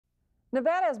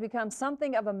Nevada has become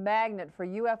something of a magnet for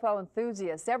UFO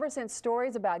enthusiasts ever since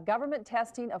stories about government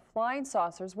testing of flying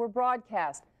saucers were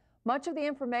broadcast. Much of the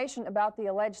information about the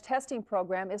alleged testing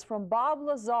program is from Bob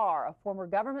Lazar, a former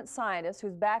government scientist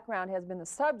whose background has been the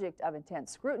subject of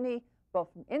intense scrutiny, both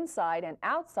from inside and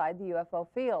outside the UFO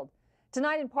field.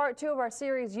 Tonight, in part 2 of our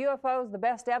series, UFOs, The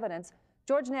Best Evidence,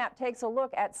 George Knapp takes a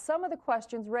look at some of the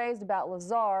questions raised about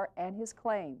Lazar and his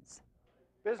claims.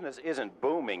 Business isn't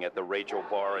booming at the Rachel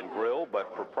Bar and Grill,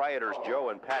 but proprietors Joe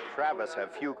and Pat Travis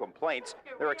have few complaints.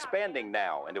 They're expanding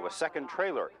now into a second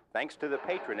trailer, thanks to the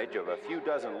patronage of a few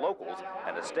dozen locals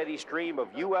and a steady stream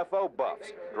of UFO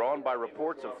buffs, drawn by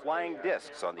reports of flying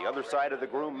discs on the other side of the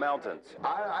Groom Mountains.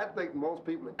 I think most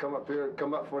people that come up here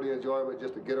come up for the enjoyment,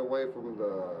 just to get away from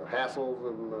the hassles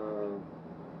and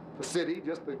the city,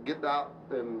 just to get out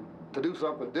and to do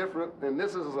something different. And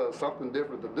this is something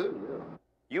different to do. Yeah.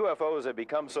 UFOs have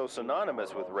become so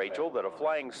synonymous with Rachel that a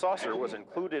flying saucer was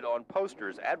included on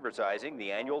posters advertising the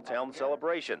annual town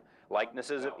celebration.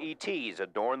 Likenesses of ETs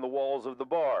adorn the walls of the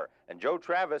bar, and Joe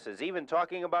Travis is even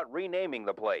talking about renaming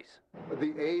the place.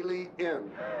 The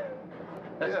Alien.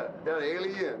 Yeah, the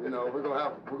Alien. You know, we're gonna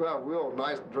have real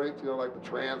nice drinks. You know, like the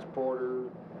Transporter.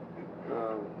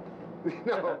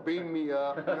 Beam me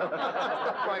up.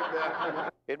 Stuff like that.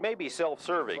 It may be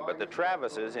self-serving, but the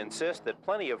Travises insist that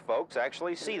plenty of folks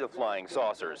actually see the flying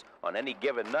saucers. On any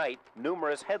given night,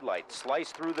 numerous headlights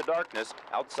slice through the darkness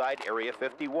outside Area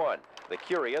 51. The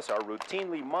curious are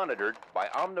routinely monitored by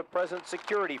omnipresent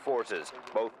security forces,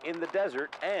 both in the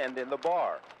desert and in the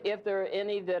bar. If there are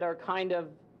any that are kind of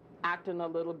acting a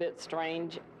little bit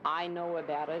strange, I know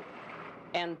about it,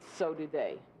 and so do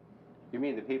they. You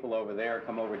mean the people over there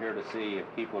come over here to see if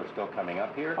people are still coming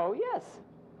up here? Oh, yes.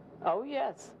 Oh,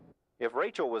 yes. If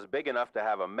Rachel was big enough to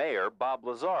have a mayor, Bob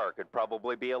Lazar could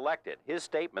probably be elected. His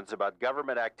statements about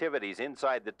government activities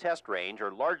inside the test range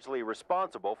are largely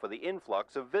responsible for the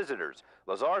influx of visitors.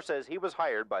 Lazar says he was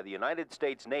hired by the United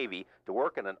States Navy to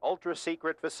work in an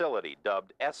ultra-secret facility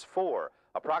dubbed S4,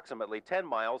 approximately 10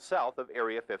 miles south of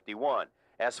Area 51.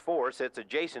 S4 sits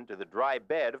adjacent to the dry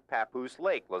bed of Papoose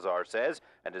Lake, Lazar says,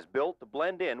 and is built to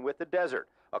blend in with the desert.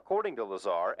 According to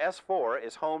Lazar, S4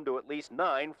 is home to at least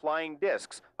 9 flying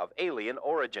discs of alien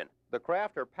origin. The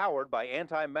craft are powered by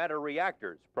antimatter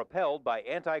reactors, propelled by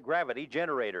anti-gravity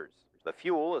generators. The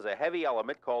fuel is a heavy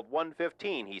element called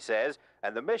 115, he says,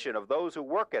 and the mission of those who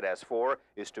work at S4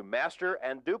 is to master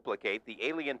and duplicate the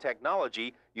alien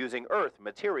technology using Earth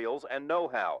materials and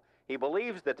know-how. He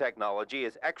believes the technology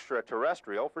is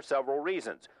extraterrestrial for several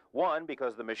reasons. 1,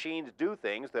 because the machines do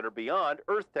things that are beyond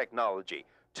Earth technology.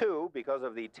 2, because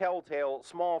of the telltale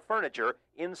small furniture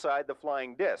inside the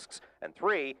flying discs. And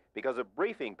 3, because of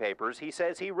briefing papers he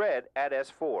says he read at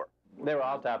S4. They were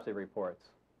autopsy reports.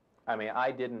 I mean,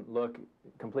 I didn't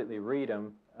completely read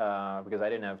them because I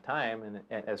didn't have time. And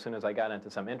as soon as I got into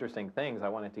some interesting things, I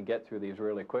wanted to get through these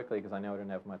really quickly because I know I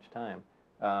didn't have much time.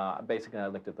 Basically, I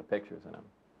looked at the pictures in them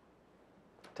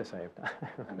to save time.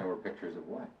 And there were pictures of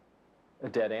what?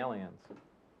 Dead aliens.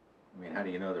 I mean, how do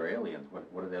you know they're aliens?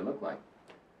 What do they look like?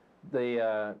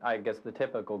 I guess the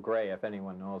typical gray, if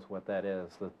anyone knows what that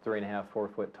is, the 3.5, 4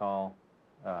 foot tall,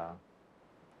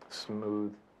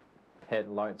 smooth head,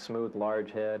 smooth,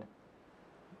 large head.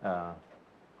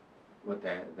 What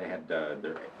they had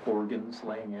their organs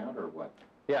laying out, or what?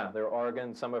 Yeah, their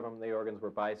organs. Some of them, the organs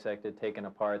were bisected, taken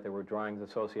apart. There were drawings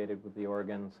associated with the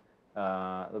organs.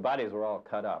 The bodies were all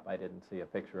cut up. I didn't see a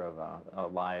picture of a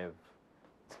live,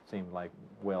 seemed like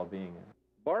well-being.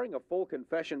 Barring a full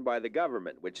confession by the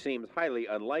government, which seems highly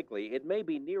unlikely, it may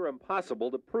be near impossible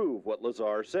to prove what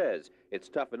Lazar says. It's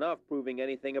tough enough proving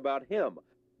anything about him.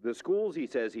 The schools he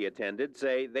says he attended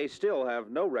say they still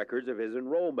have no records of his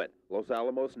enrollment. Los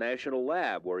Alamos National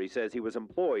Lab, where he says he was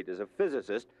employed as a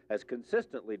physicist, has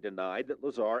consistently denied that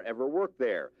Lazar ever worked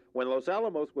there. When Los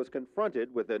Alamos was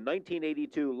confronted with a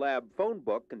 1982 lab phone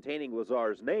book containing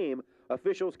Lazar's name,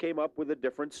 officials came up with a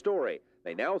different story.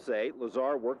 They now say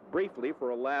Lazar worked briefly for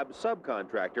a lab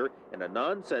subcontractor in a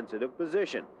non-sensitive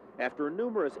position. After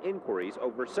numerous inquiries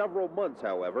over several months,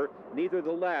 however, neither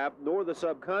the lab nor the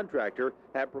subcontractor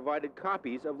have provided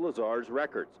copies of Lazar's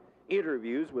records.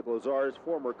 Interviews with Lazar's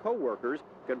former co-workers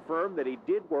confirm that he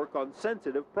did work on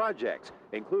sensitive projects,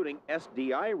 including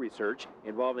SDI research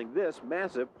involving this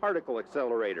massive particle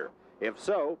accelerator. If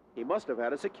so, he must have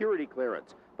had a security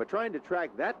clearance, but trying to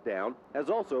track that down has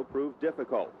also proved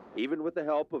difficult, even with the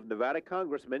help of Nevada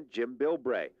Congressman Jim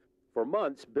Bilbray. For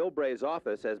months, Bilbray's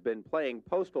office has been playing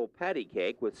postal patty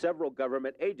cake with several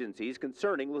government agencies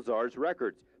concerning Lazar's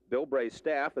records. Bilbray's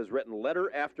staff has written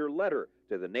letter after letter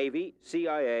to the Navy,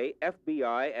 CIA,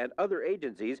 FBI, and other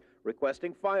agencies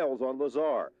requesting files on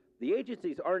Lazar. The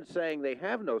agencies aren't saying they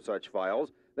have no such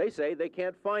files. They say they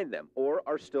can't find them or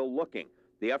are still looking.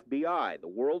 The FBI, the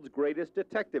world's greatest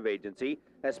detective agency,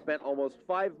 has spent almost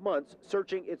 5 months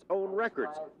searching its own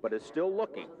records, but is still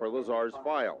looking for Lazar's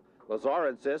file. Lazar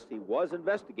insists he was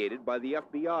investigated by the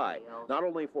FBI, not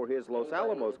only for his Los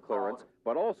Alamos clearance,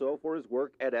 but also for his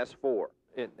work at S4.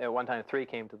 At one time, 3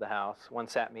 came to the house. One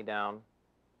sat me down,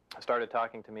 started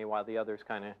talking to me while the others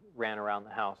kind of ran around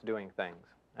the house doing things.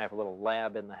 I have a little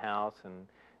lab in the house, and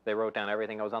they wrote down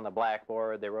everything that was on the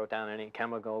blackboard. They wrote down any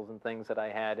chemicals and things that I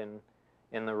had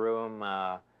in the room,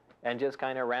 and just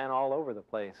kind of ran all over the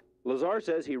place. Lazar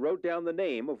says he wrote down the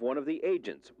name of one of the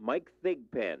agents, Mike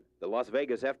Thigpen. The Las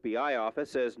Vegas FBI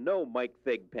office says no Mike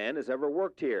Thigpen has ever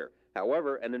worked here.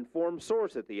 However, an informed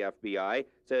source at the FBI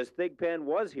says Thigpen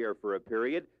was here for a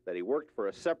period, that he worked for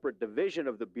a separate division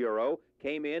of the Bureau,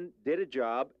 came in, did a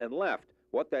job, and left.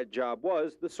 What that job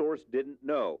was, the source didn't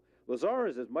know. Lazar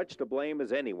is as much to blame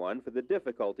as anyone for the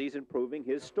difficulties in proving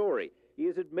his story. He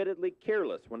is admittedly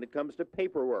careless when it comes to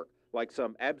paperwork, like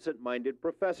some absent-minded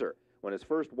professor. When his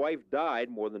first wife died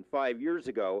more than 5 years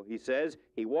ago, he says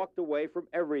he walked away from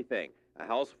everything, a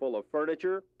house full of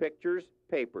furniture, pictures,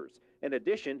 papers. In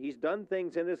addition, he's done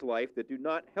things in his life that do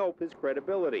not help his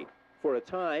credibility. For a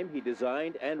time, he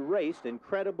designed and raced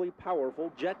incredibly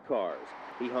powerful jet cars.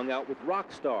 He hung out with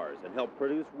rock stars and helped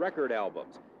produce record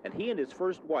albums. And he and his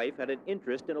first wife had an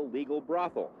interest in a legal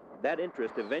brothel. That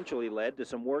interest eventually led to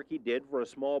some work he did for a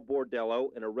small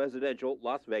bordello in a residential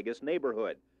Las Vegas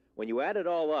neighborhood. When you add it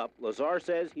all up, Lazar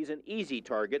says he's an easy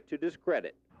target to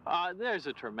discredit. There's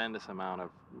a tremendous amount of,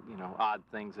 odd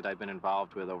things that I've been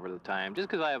involved with over the time, just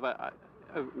because I have a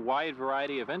wide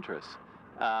variety of interests.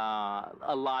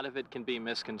 A lot of it can be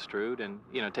misconstrued and,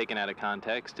 taken out of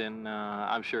context, and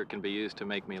I'm sure it can be used to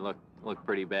make me look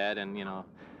pretty bad. And,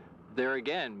 there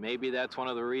again, maybe that's one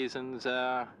of the reasons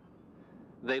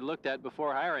they looked at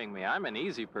before hiring me. I'm an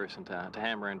easy person to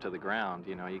hammer into the ground.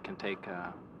 You can take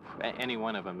any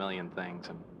one of a million things.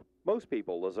 Most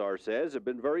people, Lazar says, have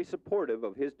been very supportive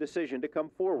of his decision to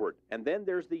come forward. And then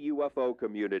there's the UFO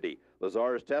community.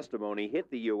 Lazar's testimony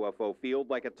hit the UFO field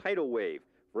like a tidal wave.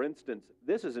 For instance,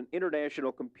 this is an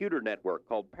international computer network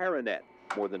called Paranet.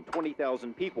 More than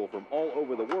 20,000 people from all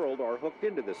over the world are hooked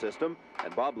into the system,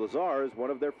 and Bob Lazar is one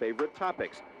of their favorite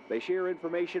topics. They share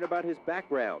information about his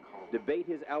background, debate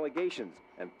his allegations,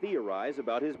 and theorize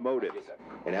about his motives.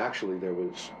 And actually there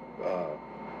was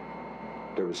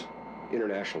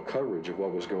international coverage of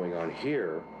what was going on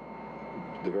here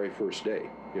the very first day,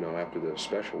 after the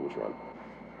special was run.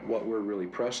 What we're really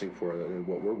pressing for and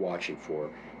what we're watching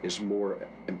for is more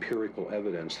empirical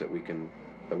evidence that we can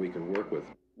work with.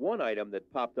 One item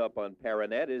that popped up on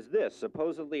Paranet is this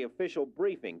supposedly official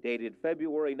briefing dated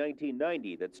February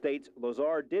 1990 that states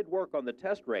Lazar did work on the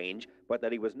test range, but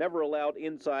that he was never allowed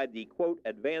inside the, quote,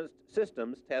 advanced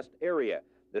systems test area.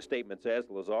 The statement says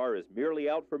Lazar is merely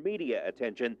out for media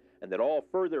attention and that all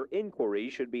further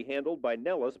inquiries should be handled by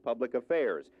Nellis Public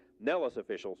Affairs. Nellis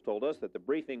officials told us that the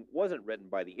briefing wasn't written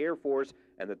by the Air Force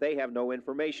and that they have no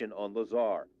information on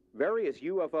Lazar. Various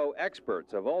UFO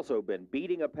experts have also been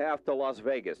beating a path to Las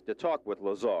Vegas to talk with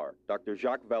Lazar. Dr.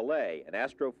 Jacques Vallée, an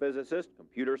astrophysicist,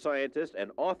 computer scientist,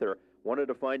 and author, wanted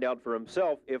to find out for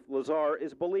himself if Lazar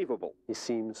is believable. He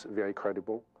seems very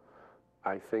credible.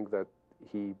 I think that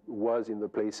he was in the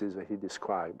places that he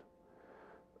described.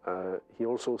 He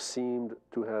also seemed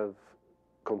to have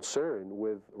concern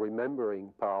with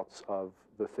remembering parts of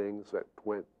the things that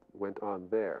went on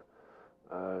there.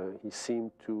 He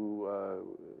seemed to,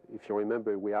 if you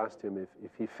remember, we asked him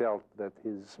if he felt that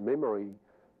his memory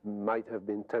might have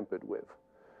been tampered with.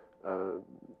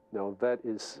 Now that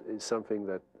is something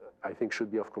that I think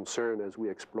should be of concern as we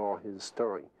explore his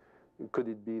story. Could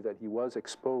it be that he was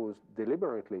exposed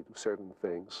deliberately to certain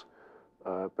things,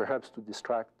 perhaps to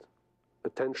distract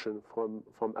attention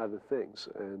from other things?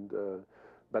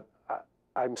 But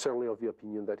I'm certainly of the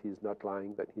opinion that he's not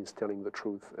lying, that he's telling the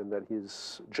truth, and that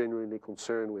he's genuinely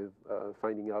concerned with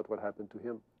finding out what happened to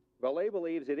him. Vallée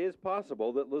believes it is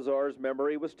possible that Lazar's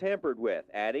memory was tampered with,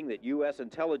 adding that U.S.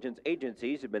 intelligence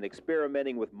agencies have been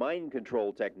experimenting with mind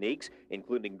control techniques,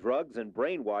 including drugs and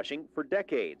brainwashing, for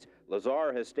decades.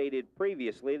 Lazar has stated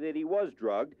previously that he was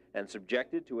drugged and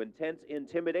subjected to intense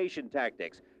intimidation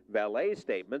tactics. Vallée's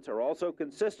statements are also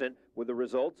consistent with the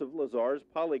results of Lazar's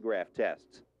polygraph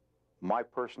tests. My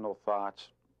personal thoughts,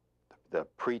 the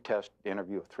pre-test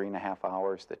interview of 3.5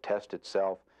 hours, the test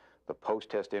itself, the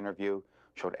post-test interview,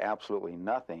 showed absolutely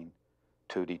nothing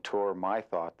to detour my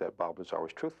thought that Bob Lazar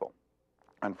was truthful.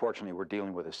 Unfortunately, we're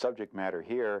dealing with a subject matter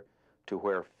here to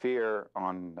where fear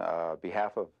on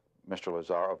behalf of Mr.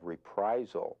 Lazar of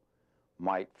reprisal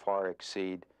might far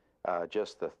exceed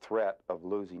just the threat of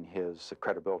losing his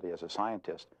credibility as a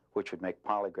scientist, which would make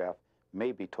polygraph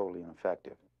maybe totally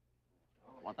ineffective.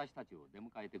 私たちを出迎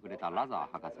えてくれたラザ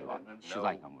ー博士は取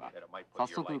材班は早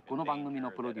速この番組の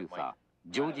プロデューサ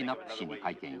ージョージ・ナップ氏に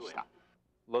会見した。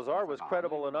 Lazar was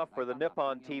credible enough for the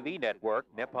Nippon TV network.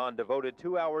 Nippon devoted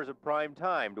 2 hours of prime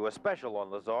time to a special on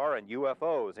Lazar and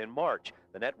UFOs in March.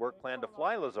 The network planned to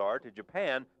fly Lazar to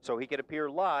Japan so he could appear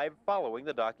live following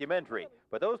the documentary.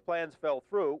 But those plans fell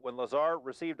through when Lazar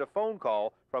received a phone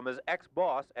call from his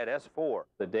ex-boss at S4.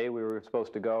 The day we were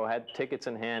supposed to go, had tickets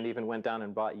in hand, even went down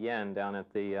and bought yen down at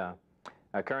the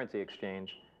currency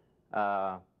exchange.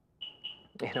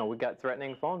 You know, we got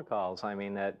threatening phone calls. I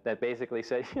mean, that basically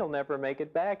said, you'll never make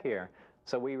it back here.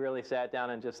 So we really sat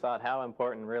down and just thought, how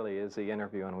important really is the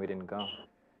interview, and we didn't go.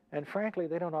 And frankly,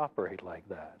 they don't operate like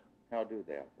that. How do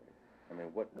they operate? I mean,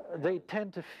 what? They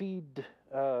tend to feed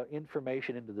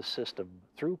information into the system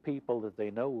through people that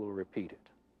they know will repeat it,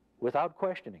 without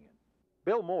questioning it.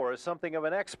 Bill Moore is something of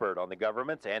an expert on the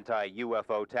government's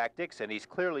anti-UFO tactics, and he's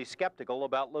clearly skeptical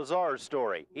about Lazar's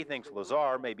story. He thinks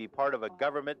Lazar may be part of a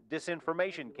government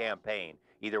disinformation campaign,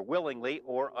 either willingly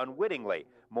or unwittingly.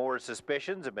 Moore's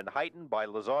suspicions have been heightened by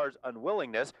Lazar's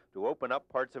unwillingness to open up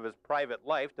parts of his private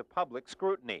life to public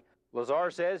scrutiny.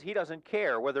 Lazar says he doesn't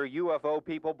care whether UFO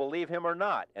people believe him or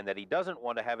not, and that he doesn't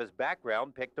want to have his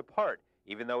background picked apart.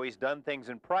 Even though he's done things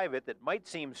in private that might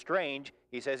seem strange,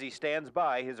 he says he stands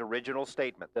by his original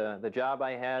statement. The job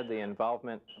I had, the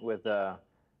involvement with,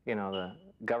 you know, the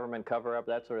government cover-up,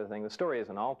 that sort of thing, the story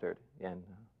isn't altered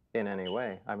in any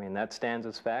way. I mean, that stands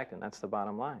as fact, and that's the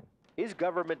bottom line. Is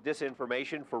government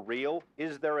disinformation for real?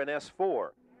 Is there an S4?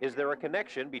 Is there a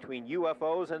connection between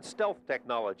UFOs and stealth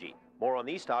technology? More on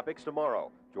these topics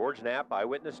tomorrow. George Knapp,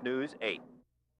 Eyewitness News 8.